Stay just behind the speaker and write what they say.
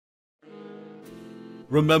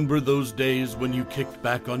Remember those days when you kicked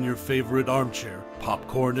back on your favorite armchair,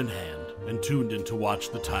 popcorn in hand, and tuned in to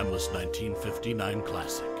watch the timeless 1959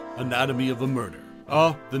 classic, Anatomy of a Murder?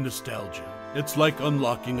 Ah, the nostalgia. It's like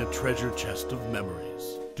unlocking a treasure chest of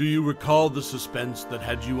memories. Do you recall the suspense that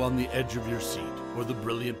had you on the edge of your seat, or the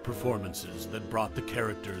brilliant performances that brought the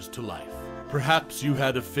characters to life? Perhaps you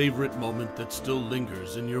had a favorite moment that still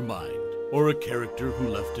lingers in your mind, or a character who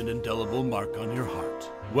left an indelible mark on your heart.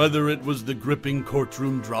 Whether it was the gripping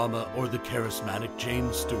courtroom drama or the charismatic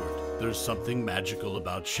James Stewart, there's something magical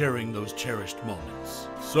about sharing those cherished moments.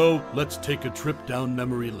 So, let's take a trip down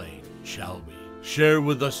memory lane, shall we? Share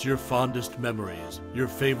with us your fondest memories, your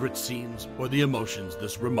favorite scenes, or the emotions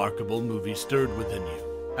this remarkable movie stirred within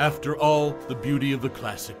you. After all, the beauty of a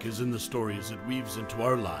classic is in the stories it weaves into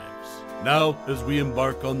our lives. Now, as we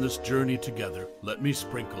embark on this journey together, let me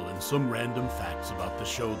sprinkle in some random facts about the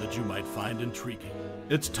show that you might find intriguing.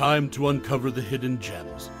 It's time to uncover the hidden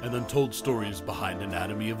gems and untold stories behind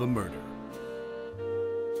Anatomy of a Murder.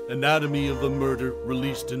 Anatomy of a Murder,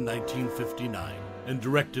 released in 1959 and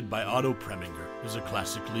directed by Otto Preminger, is a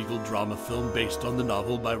classic legal drama film based on the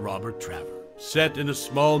novel by Robert Traver. Set in a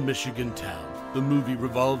small Michigan town, the movie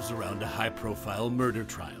revolves around a high-profile murder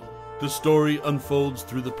trial. The story unfolds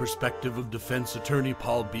through the perspective of defense attorney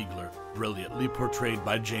Paul Biegler, brilliantly portrayed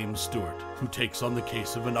by James Stewart, who takes on the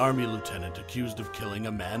case of an Army lieutenant accused of killing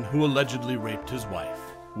a man who allegedly raped his wife.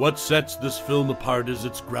 What sets this film apart is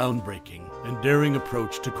its groundbreaking and daring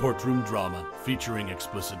approach to courtroom drama, featuring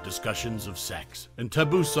explicit discussions of sex and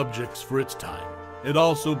taboo subjects for its time. It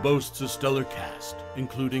also boasts a stellar cast,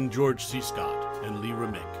 including George C. Scott and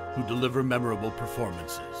Remick, who deliver memorable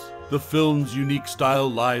performances. The film's unique style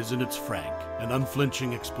lies in its frank and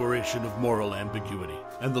unflinching exploration of moral ambiguity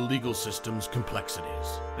and the legal system's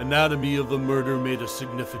complexities. Anatomy of a Murder made a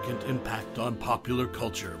significant impact on popular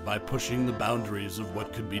culture by pushing the boundaries of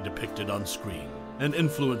what could be depicted on screen and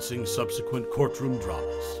influencing subsequent courtroom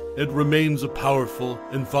dramas. It remains a powerful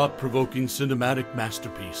and thought-provoking cinematic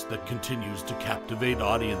masterpiece that continues to captivate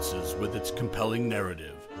audiences with its compelling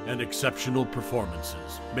narrative and exceptional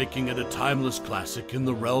performances, making it a timeless classic in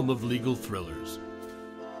the realm of legal thrillers.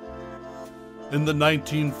 In the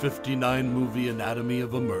 1959 movie Anatomy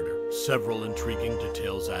of a Murder, several intriguing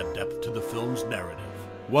details add depth to the film's narrative.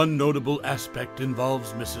 One notable aspect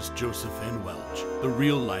involves Mrs. Josephine Welch, the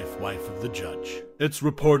real-life wife of the judge. It's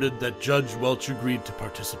reported that Judge Welch agreed to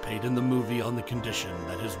participate in the movie on the condition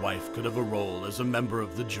that his wife could have a role as a member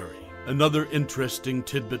of the jury. Another interesting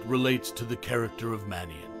tidbit relates to the character of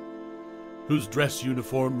Manion, whose dress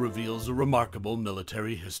uniform reveals a remarkable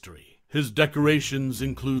military history. His decorations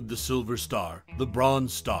include the Silver Star, the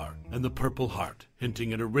Bronze Star, and the Purple Heart,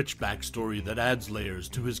 hinting at a rich backstory that adds layers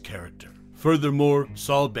to his character. Furthermore,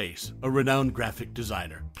 Saul Bass, a renowned graphic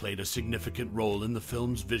designer, played a significant role in the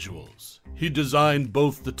film's visuals. He designed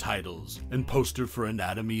both the titles and poster for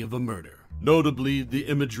Anatomy of a Murder. Notably, the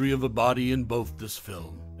imagery of a body in both this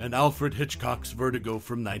film and Alfred Hitchcock's Vertigo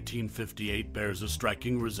from 1958 bears a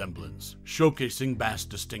striking resemblance, showcasing Bass'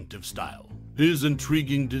 distinctive style. His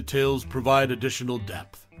intriguing details provide additional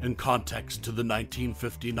depth and context to the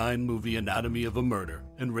 1959 movie Anatomy of a Murder,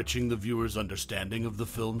 enriching the viewer's understanding of the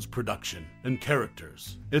film's production and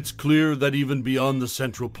characters. It's clear that even beyond the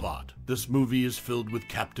central plot, this movie is filled with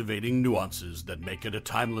captivating nuances that make it a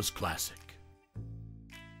timeless classic.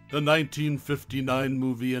 The 1959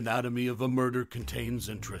 movie Anatomy of a Murder contains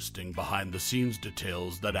interesting behind-the-scenes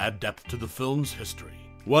details that add depth to the film's history.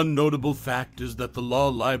 One notable fact is that the law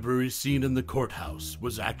library scene in the courthouse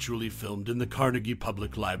was actually filmed in the Carnegie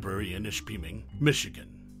Public Library in Ishpeming, Michigan.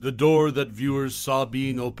 The door that viewers saw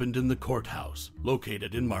being opened in the courthouse,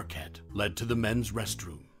 located in Marquette, led to the men's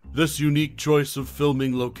restroom. This unique choice of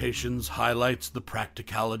filming locations highlights the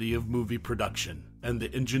practicality of movie production and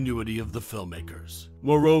the ingenuity of the filmmakers.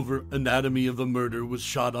 Moreover, Anatomy of a Murder was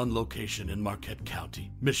shot on location in Marquette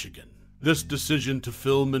County, Michigan. This decision to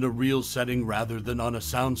film in a real setting rather than on a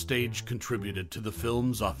soundstage contributed to the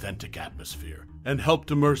film's authentic atmosphere and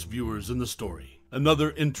helped immerse viewers in the story.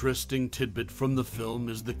 Another interesting tidbit from the film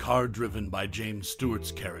is the car driven by James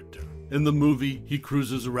Stewart's character. In the movie, he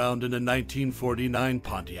cruises around in a 1949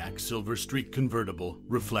 Pontiac Silver Streak convertible,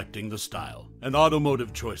 reflecting the style and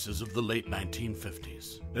automotive choices of the late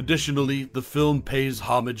 1950s. Additionally, the film pays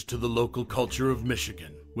homage to the local culture of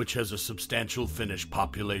Michigan, which has a substantial Finnish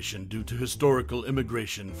population due to historical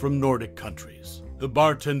immigration from Nordic countries. The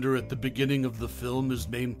bartender at the beginning of the film is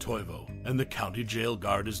named Toivo, and the county jail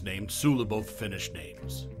guard is named Sulo, both Finnish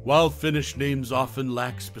names. While Finnish names often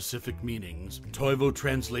lack specific meanings, Toivo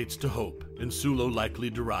translates to hope, and Sulo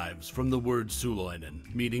likely derives from the word suloinen,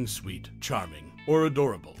 meaning sweet, charming, or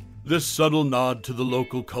adorable. This subtle nod to the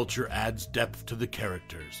local culture adds depth to the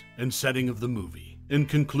characters and setting of the movie. In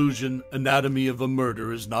conclusion, Anatomy of a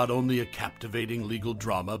Murder is not only a captivating legal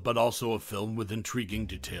drama, but also a film with intriguing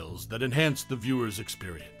details that enhance the viewer's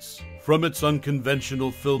experience. From its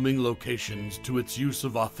unconventional filming locations to its use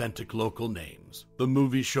of authentic local names, the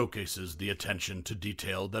movie showcases the attention to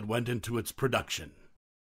detail that went into its production.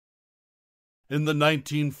 In the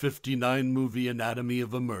 1959 movie Anatomy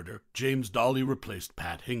of a Murder, James Dolly replaced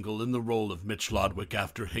Pat Hingle in the role of Mitch Lodwick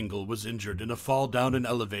after Hingle was injured in a fall down an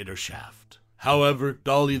elevator shaft. However,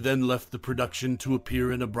 Dolly then left the production to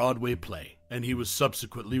appear in a Broadway play, and he was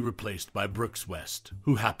subsequently replaced by Brooks West,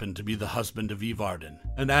 who happened to be the husband of Eve Arden,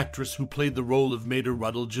 an actress who played the role of Maida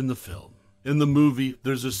Rutledge in the film. In the movie,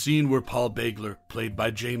 there's a scene where Paul Biegler, played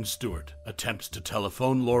by James Stewart, attempts to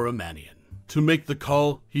telephone Laura Manion. To make the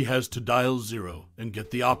call, he has to dial 0 and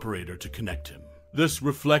get the operator to connect him. This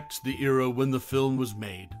reflects the era when the film was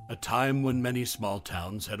made, a time when many small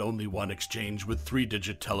towns had only one exchange with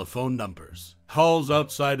 3-digit telephone numbers. Calls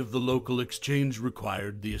outside of the local exchange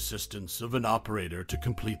required the assistance of an operator to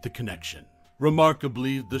complete the connection.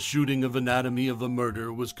 Remarkably, the shooting of Anatomy of a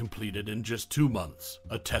Murder was completed in just 2 months,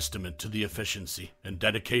 a testament to the efficiency and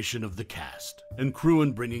dedication of the cast and crew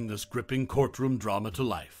in bringing this gripping courtroom drama to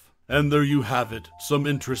life. And there you have it, some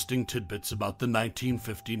interesting tidbits about the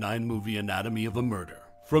 1959 movie Anatomy of a Murder.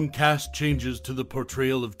 From cast changes to the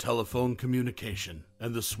portrayal of telephone communication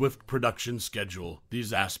and the swift production schedule,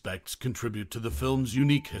 these aspects contribute to the film's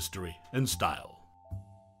unique history and style.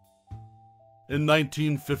 In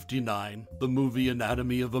 1959, the movie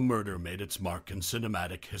Anatomy of a Murder made its mark in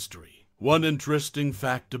cinematic history. One interesting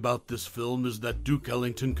fact about this film is that Duke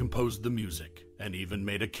Ellington composed the music and even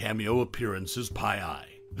made a cameo appearance as Pi.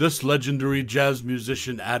 This legendary jazz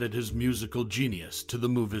musician added his musical genius to the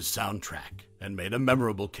movie's soundtrack and made a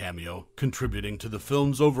memorable cameo, contributing to the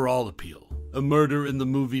film's overall appeal. A murder in the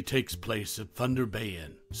movie takes place at Thunder Bay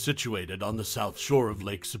Inn, situated on the south shore of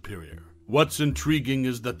Lake Superior. What's intriguing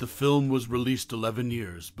is that the film was released 11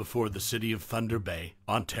 years before the city of Thunder Bay,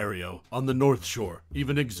 Ontario, on the North Shore,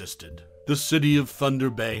 even existed. The city of Thunder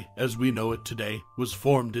Bay, as we know it today, was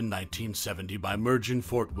formed in 1970 by merging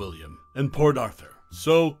Fort William and Port Arthur.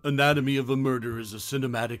 So, Anatomy of a Murder is a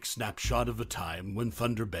cinematic snapshot of a time when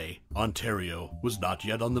Thunder Bay, Ontario, was not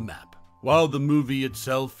yet on the map. While the movie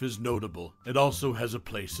itself is notable, it also has a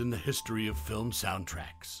place in the history of film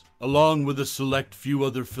soundtracks, along with a select few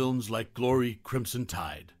other films like Glory, Crimson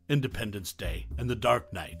Tide, Independence Day, and The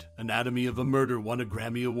Dark Knight. Anatomy of a Murder won a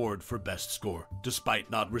Grammy Award for Best Score, despite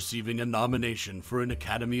not receiving a nomination for an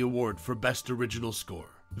Academy Award for Best Original Score.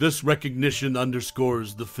 This recognition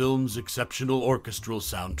underscores the film's exceptional orchestral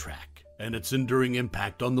soundtrack and its enduring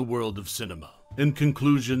impact on the world of cinema. In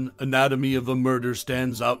conclusion, Anatomy of a Murder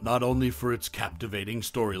stands out not only for its captivating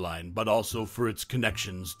storyline, but also for its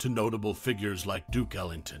connections to notable figures like Duke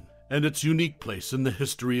Ellington and its unique place in the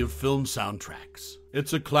history of film soundtracks.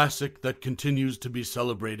 It's a classic that continues to be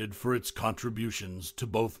celebrated for its contributions to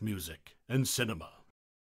both music and cinema.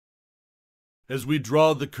 As we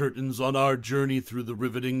draw the curtains on our journey through the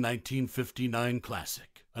riveting 1959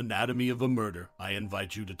 classic, Anatomy of a Murder, I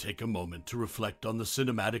invite you to take a moment to reflect on the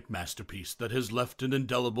cinematic masterpiece that has left an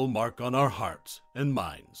indelible mark on our hearts and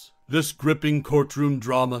minds. This gripping courtroom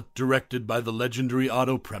drama, directed by the legendary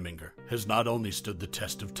Otto Preminger, has not only stood the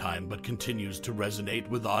test of time but continues to resonate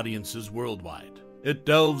with audiences worldwide. It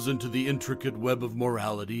delves into the intricate web of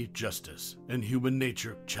morality, justice, and human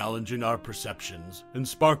nature, challenging our perceptions and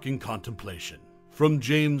sparking contemplation. From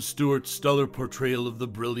James Stewart's stellar portrayal of the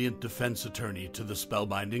brilliant defense attorney to the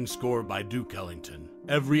spellbinding score by Duke Ellington,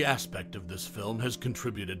 every aspect of this film has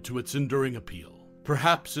contributed to its enduring appeal.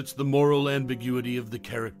 Perhaps it's the moral ambiguity of the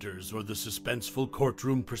characters or the suspenseful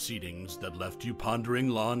courtroom proceedings that left you pondering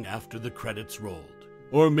long after the credits rolled.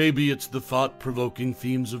 Or maybe it's the thought-provoking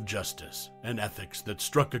themes of justice and ethics that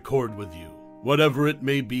struck a chord with you. Whatever it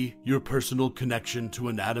may be, your personal connection to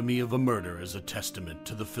Anatomy of a Murder is a testament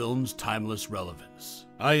to the film's timeless relevance.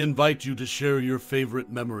 I invite you to share your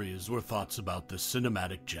favorite memories or thoughts about this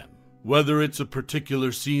cinematic gem. Whether it's a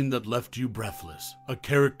particular scene that left you breathless, a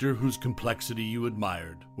character whose complexity you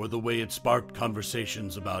admired, or the way it sparked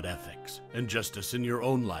conversations about ethics and justice in your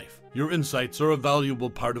own life, your insights are a valuable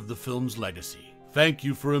part of the film's legacy. Thank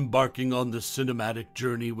you for embarking on this cinematic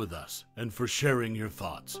journey with us and for sharing your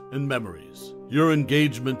thoughts and memories. Your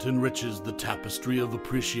engagement enriches the tapestry of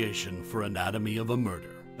appreciation for Anatomy of a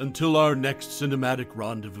Murder. Until our next cinematic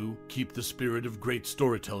rendezvous, keep the spirit of great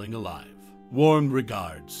storytelling alive. Warm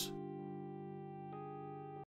regards.